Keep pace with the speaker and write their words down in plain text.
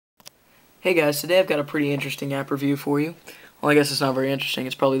Hey guys, today I've got a pretty interesting app review for you. Well, I guess it's not very interesting.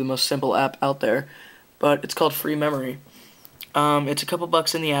 It's probably the most simple app out there, but it's called Free Memory. It's a couple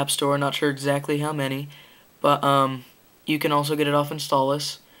bucks in the App Store. Not sure exactly how many, but you can also get it off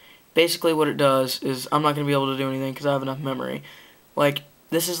Installous. Basically, what it does is I'm not gonna be able to do anything because I have enough memory. Like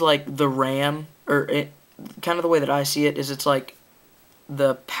this is like the RAM, or kind of the way that I see it is it's like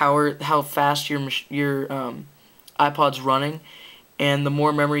the power, how fast your iPod's running, and the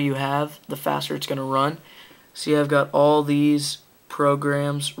more memory you have, the faster it's going to run. See, I've got all these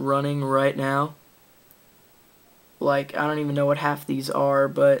programs running right now. Like, I don't even know what half these are,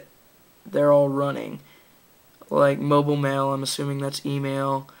 but they're all running. Like, mobile mail, I'm assuming that's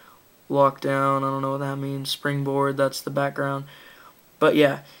email. Lockdown, I don't know what that means. Springboard, that's the background. But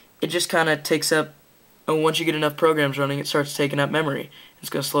yeah, it just kind of takes up, and once you get enough programs running, it starts taking up memory.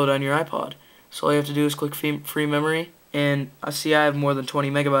 It's going to slow down your iPod. So all you have to do is click free memory, and I see I have more than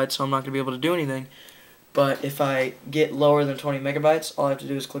 20 megabytes, so I'm not going to be able to do anything. But if I get lower than 20 megabytes, all I have to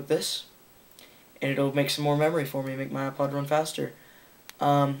do is click this, and it'll make some more memory for me, make my iPod run faster.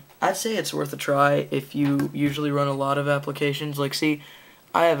 I'd say it's worth a try if you usually run a lot of applications. Like, see,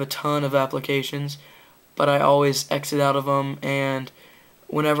 I have a ton of applications, but I always exit out of them, and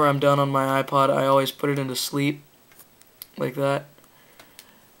whenever I'm done on my iPod, I always put it into sleep, like that.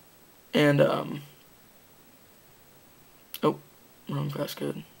 And, oh, wrong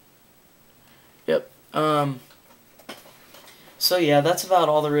passcode. Yep. So yeah, that's about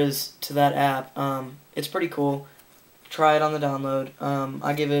all there is to that app. It's pretty cool. Try it on the download.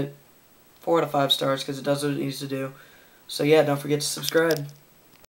 I give it 4 out of 5 stars because it does what it needs to do. So yeah, don't forget to subscribe.